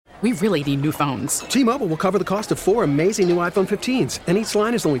We really need new phones. T-Mobile will cover the cost of 4 amazing new iPhone 15s, and each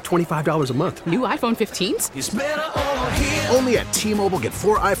line is only $25 a month. New iPhone 15s? It's better over here. Only at T-Mobile, get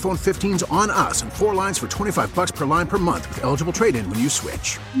 4 iPhone 15s on us and 4 lines for $25 per line per month with eligible trade-in when you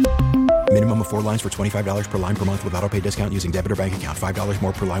switch. Minimum of 4 lines for $25 per line per month with autopay discount using debit or bank account. $5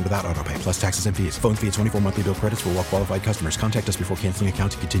 more per line without autopay, plus taxes and fees. Phone fee at 24 monthly bill credits for well-qualified customers. Contact us before canceling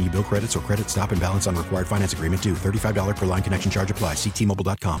account to continue bill credits or credit stop and balance on required finance agreement due. $35 per line connection charge applies. See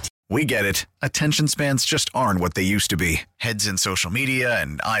T-Mobile.com. We get it. Attention spans just aren't what they used to be. Heads in social media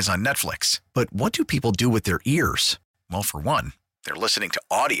and eyes on Netflix. But what do people do with their ears? Well, for one, they're listening to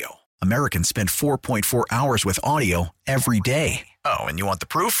audio. Americans spend 4.4 hours with audio every day. Oh, and you want the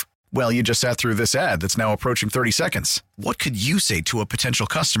proof? Well, you just sat through this ad that's now approaching 30 seconds. What could you say to a potential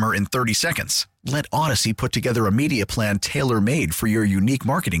customer in 30 seconds? Let Odyssey put together a media plan tailor-made for your unique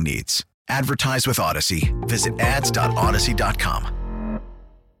marketing needs. Advertise with Odyssey. Visit ads.odyssey.com.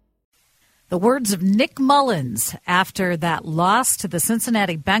 The words of Nick Mullens after that loss to the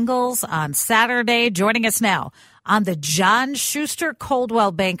Cincinnati Bengals on Saturday. Joining us now on the John Schuster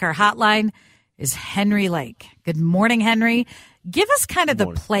Coldwell Banker Hotline is Henry Lake. Good morning, Henry. Give us kind of the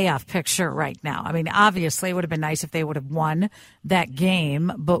playoff picture right now. I mean, obviously, it would have been nice if they would have won that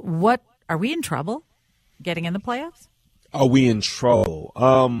game, but what are we in trouble getting in the playoffs? Are we in trouble?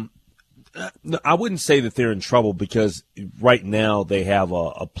 No, I wouldn't say that they're in trouble because right now they have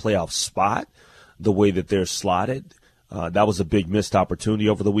a playoff spot the way that they're slotted. That was a big missed opportunity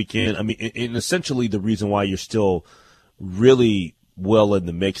over the weekend. I mean, and essentially the reason why you're still really well in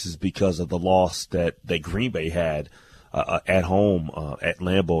the mix is because of the loss that Green Bay had at home at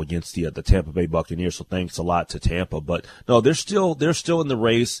Lambeau against the Tampa Bay Buccaneers. So thanks a lot to Tampa. But no, they're still in the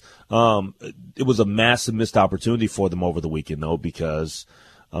race. It was a massive missed opportunity for them over the weekend though, because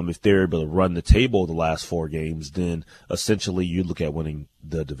if they're able to run the table the last 4 games, then essentially you look at winning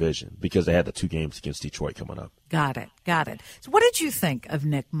the division because they had the 2 games against Detroit coming up. Got it. So what did you think of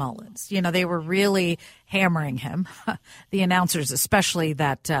Nick Mullens? You know, they were really hammering him, the announcers, especially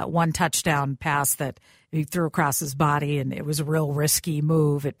that one touchdown pass that he threw across his body, and it was a real risky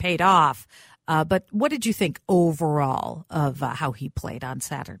move. It paid off. But what did you think overall of how he played on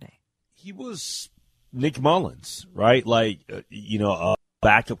Saturday? He was Nick Mullens, right?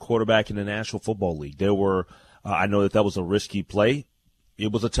 Backup quarterback in the National Football League. There were, I know that was a risky play.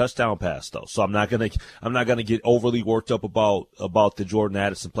 It was a touchdown pass though, so I'm not gonna get overly worked up about the Jordan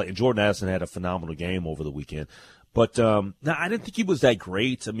Addison play. And Jordan Addison had a phenomenal game over the weekend, but no, I didn't think he was that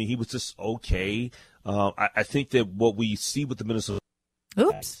great. I mean, he was just okay. I think that what we see with the Minnesota.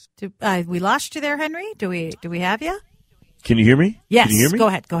 Oops, we lost you there, Henry. Do we have you? Can you hear me? Yes. Can you hear me? Go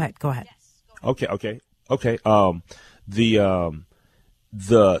ahead. Okay.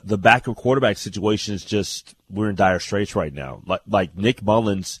 The backup quarterback situation is just, we're in dire straits right now. Like Nick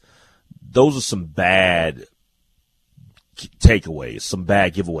Mullens, those are some bad takeaways, some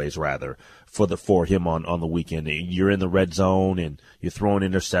bad giveaways rather for him on the weekend. You're in the red zone and you're throwing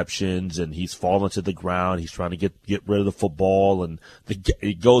interceptions and he's falling to the ground. He's trying to get rid of the football and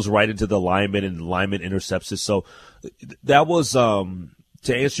it goes right into the lineman and the lineman intercepts it. So that was, to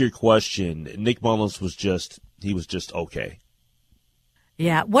answer your question, Nick Mullens was just okay.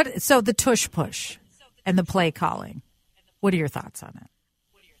 Yeah. So the tush push and the play calling, what are your thoughts on it?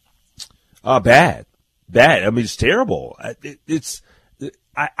 Bad. I mean, it's terrible.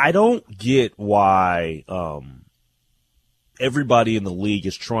 I don't get why everybody in the league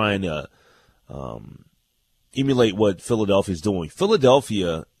is trying to emulate what Philadelphia's doing.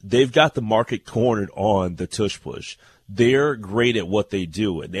 Philadelphia, they've got the market cornered on the tush push. They're great at what they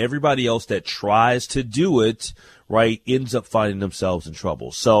do, and everybody else that tries to do it, right, ends up finding themselves in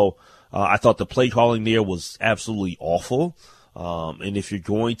trouble. So I thought the play calling there was absolutely awful. And if you're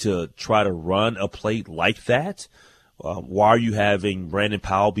going to try to run a play like that, why are you having Brandon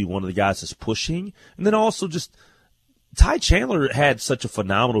Powell be one of the guys that's pushing? And then also just Ty Chandler had such a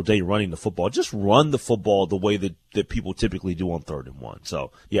phenomenal day running the football. Just run the football the way that people typically do on 3rd and 1.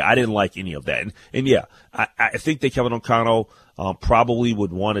 So, yeah, I didn't like any of that. And yeah, I think that Kevin O'Connell probably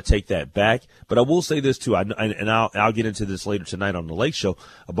would want to take that back. But I will say this, too, and I'll get into this later tonight on the Lake Show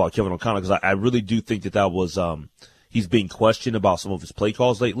about Kevin O'Connell, because I really do think that was he's being questioned about some of his play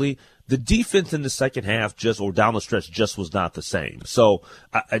calls lately. The defense in the second half or down the stretch just was not the same. So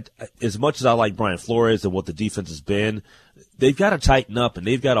as much as I like Brian Flores and what the defense has been, they've got to tighten up and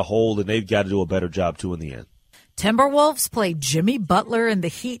they've got to hold and they've got to do a better job too in the end. Timberwolves play Jimmy Butler and the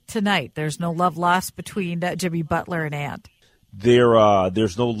Heat tonight. There's no love lost between Jimmy Butler and Ant.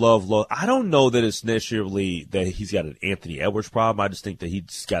 There's no love. I don't know that it's necessarily that he's got an Anthony Edwards problem. I just think that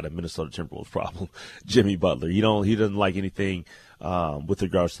he's got a Minnesota Timberwolves problem. Jimmy Butler, he doesn't like anything with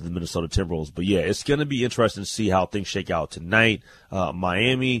regards to the Minnesota Timberwolves. But, yeah, it's going to be interesting to see how things shake out tonight.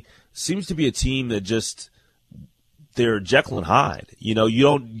 Miami seems to be a team that just – they're Jekyll and Hyde. You know,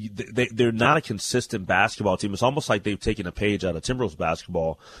 they're not a consistent basketball team. It's almost like they've taken a page out of Timberwolves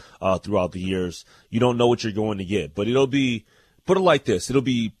basketball throughout the years. You don't know what you're going to get. But it'll be – put it like this. It'll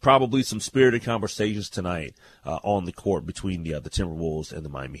be probably some spirited conversations tonight on the court between the Timberwolves and the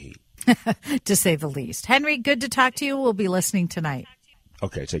Miami Heat. To say the least. Henry, good to talk to you. We'll be listening tonight.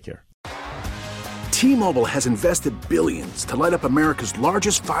 Okay, take care. T-Mobile has invested billions to light up America's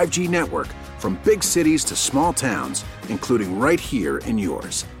largest 5G network, from big cities to small towns, including right here in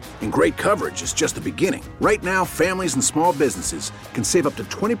yours. And great coverage is just the beginning. Right now, families and small businesses can save up to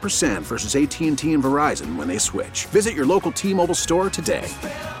 20% versus AT&T and Verizon when they switch. Visit your local T-Mobile store today.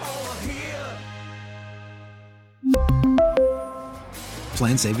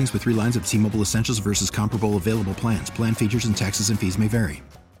 Plan savings with 3 lines of T-Mobile Essentials versus comparable available plans. Plan features and taxes and fees may vary.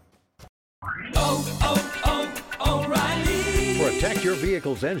 Protect your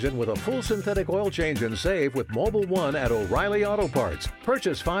vehicle's engine with a full synthetic oil change and save with Mobile One at O'Reilly Auto Parts.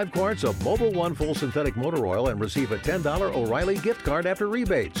 Purchase 5 quarts of Mobile One full synthetic motor oil and receive a $10 O'Reilly gift card after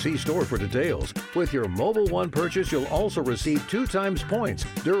rebate. See store for details. With your Mobile One purchase, you'll also receive 2 times points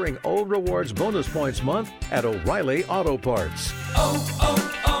during O Rewards Bonus Points Month at O'Reilly Auto Parts.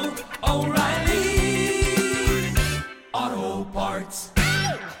 O'Reilly Auto Parts.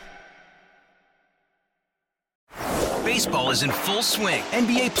 Baseball is in full swing.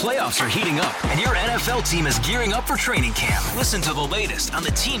 NBA playoffs are heating up, and your NFL team is gearing up for training camp. Listen to the latest on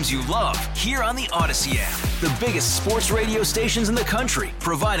the teams you love here on the Odyssey app. The biggest sports radio stations in the country,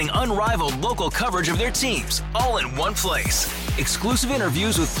 providing unrivaled local coverage of their teams, all in one place. Exclusive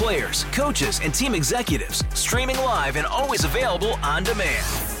interviews with players, coaches, and team executives, streaming live and always available on demand.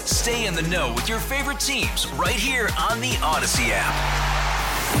 Stay in the know with your favorite teams right here on the Odyssey app.